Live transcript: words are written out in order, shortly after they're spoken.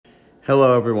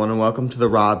Hello everyone and welcome to the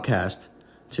Robcast.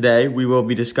 Today we will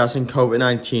be discussing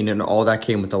COVID-19 and all that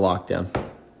came with the lockdown.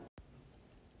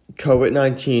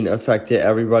 COVID-19 affected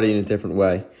everybody in a different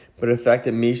way, but it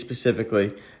affected me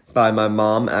specifically by my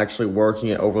mom actually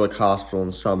working at Overlook Hospital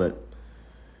in Summit.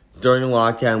 During the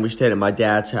lockdown we stayed at my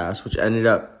dad's house, which ended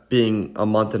up being a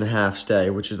month and a half stay,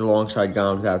 which is the longest I'd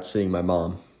gone without seeing my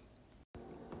mom.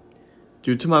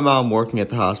 Due to my mom working at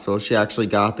the hospital, she actually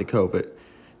got the COVID.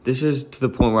 This is to the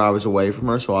point where I was away from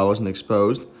her, so I wasn't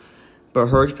exposed. But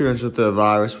her experience with the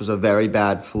virus was a very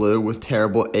bad flu with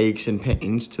terrible aches and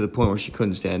pains to the point where she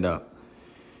couldn't stand up.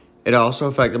 It also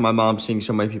affected my mom seeing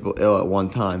so many people ill at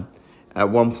one time. At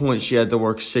one point, she had to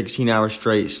work 16 hours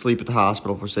straight, sleep at the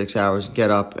hospital for 6 hours, get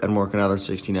up, and work another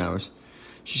 16 hours.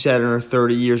 She said in her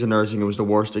 30 years of nursing, it was the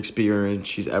worst experience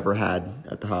she's ever had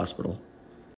at the hospital.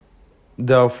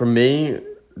 Though for me,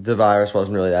 the virus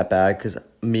wasn't really that bad because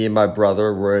me and my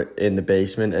brother were in the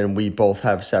basement and we both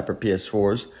have separate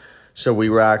PS4s. So we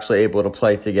were actually able to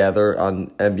play together on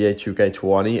NBA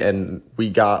 2K20 and we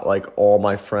got all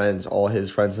my friends, all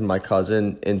his friends and my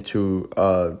cousin into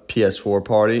a PS4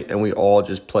 party and we all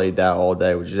just played that all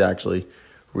day, which is actually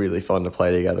really fun to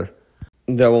play together.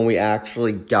 Though when we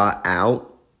actually got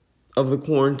out of the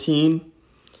quarantine,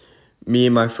 me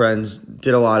and my friends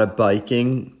did a lot of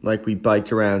biking. We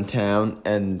biked around town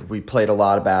and we played a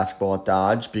lot of basketball at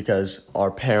Dodge because our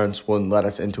parents wouldn't let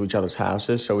us into each other's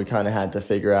houses. So we kind of had to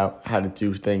figure out how to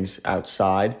do things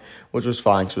outside, which was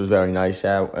fine because it was very nice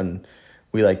out and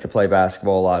we like to play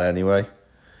basketball a lot anyway.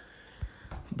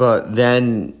 But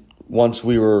then once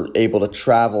we were able to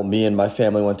travel, me and my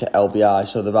family went to LBI.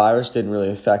 So the virus didn't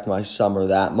really affect my summer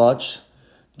that much,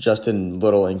 just in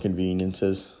little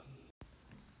inconveniences.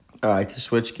 All right, to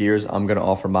switch gears, I'm going to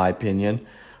offer my opinion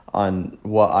on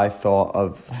what I thought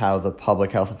of how the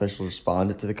public health officials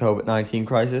responded to the COVID-19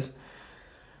 crisis.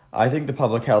 I think the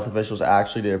public health officials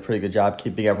actually did a pretty good job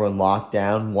keeping everyone locked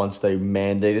down once they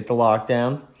mandated the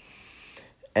lockdown.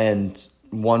 And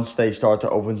once they started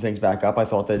to open things back up, I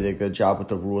thought they did a good job with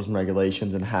the rules and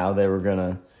regulations and how they were going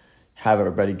to have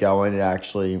everybody going. It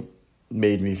actually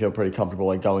made me feel pretty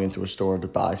comfortable going into a store to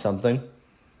buy something.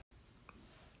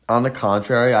 On the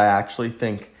contrary, I actually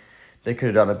think they could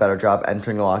have done a better job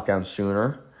entering the lockdown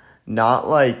sooner.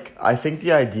 I think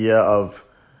the idea of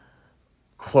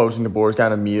closing the borders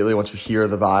down immediately once you hear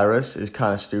the virus is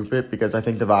kind of stupid because I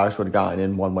think the virus would have gotten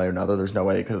in one way or another. There's no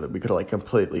way we could have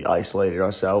completely isolated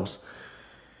ourselves.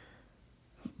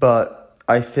 But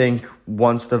I think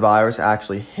once the virus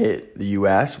actually hit the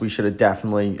U.S., we should have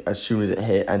definitely, as soon as it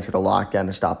hit, entered a lockdown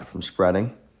to stop it from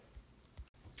spreading.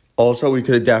 Also, we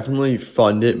could have definitely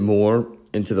funded more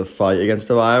into the fight against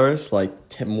the virus,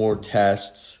 more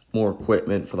tests, more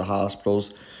equipment for the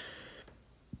hospitals.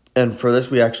 And for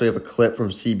this, we actually have a clip from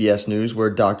CBS News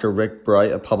where Dr. Rick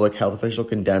Bright, a public health official,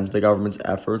 condemns the government's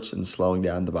efforts in slowing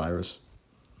down the virus.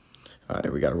 All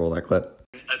right, we got to roll that clip.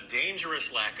 A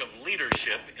dangerous lack of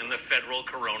leadership in the federal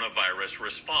coronavirus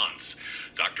response.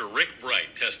 Dr. Rick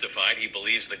Bright testified he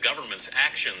believes the government's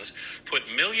actions put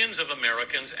millions of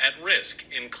Americans at risk,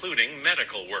 including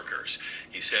medical workers.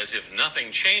 He says if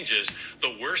nothing changes,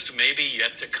 the worst may be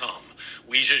yet to come.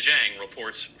 Weijia Zhang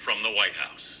reports from the White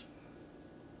House.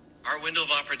 Our window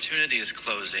of opportunity is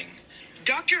closing.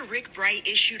 Dr. Rick Bright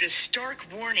issued a stark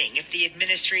warning if the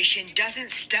administration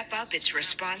doesn't step up its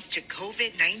response to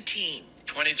COVID-19.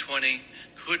 2020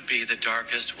 could be the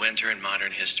darkest winter in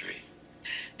modern history.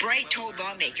 Bright told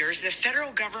lawmakers the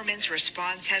federal government's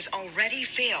response has already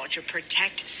failed to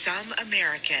protect some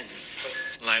Americans.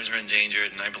 Lives are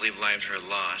endangered, and I believe lives are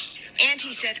lost. And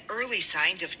he said early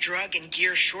signs of drug and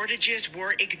gear shortages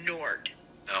were ignored.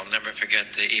 I'll never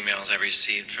forget the emails I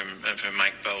received from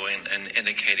Mike Bowen and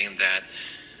indicating that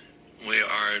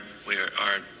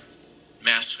our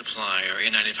mask supply or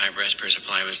N95 respirator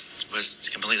supply was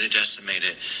completely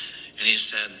decimated. And he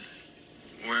said,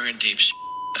 we're in deep shit.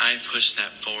 I've pushed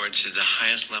that forward to the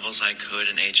highest levels I could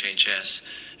in HHS.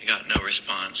 I got no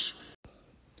response.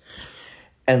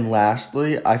 And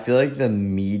lastly, I feel like the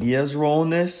media's role in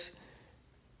this,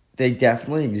 they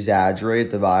definitely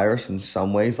exaggerated the virus in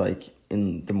some ways,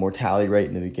 in the mortality rate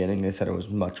in the beginning. They said it was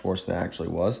much worse than it actually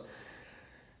was.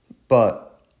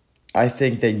 But I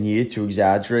think they needed to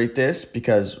exaggerate this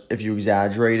because if you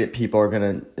exaggerate it,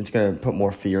 it's gonna put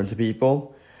more fear into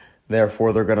people.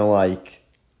 Therefore, they're gonna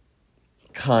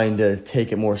kind of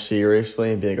take it more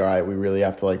seriously and be all right, we really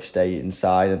have to stay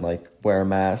inside and wear a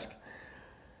mask.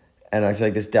 And I feel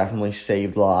like this definitely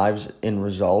saved lives in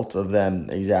result of them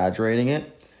exaggerating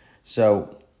it.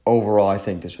 So overall, I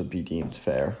think this would be deemed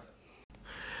fair.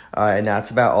 All right, and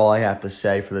that's about all I have to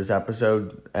say for this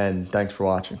episode, and thanks for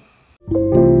watching.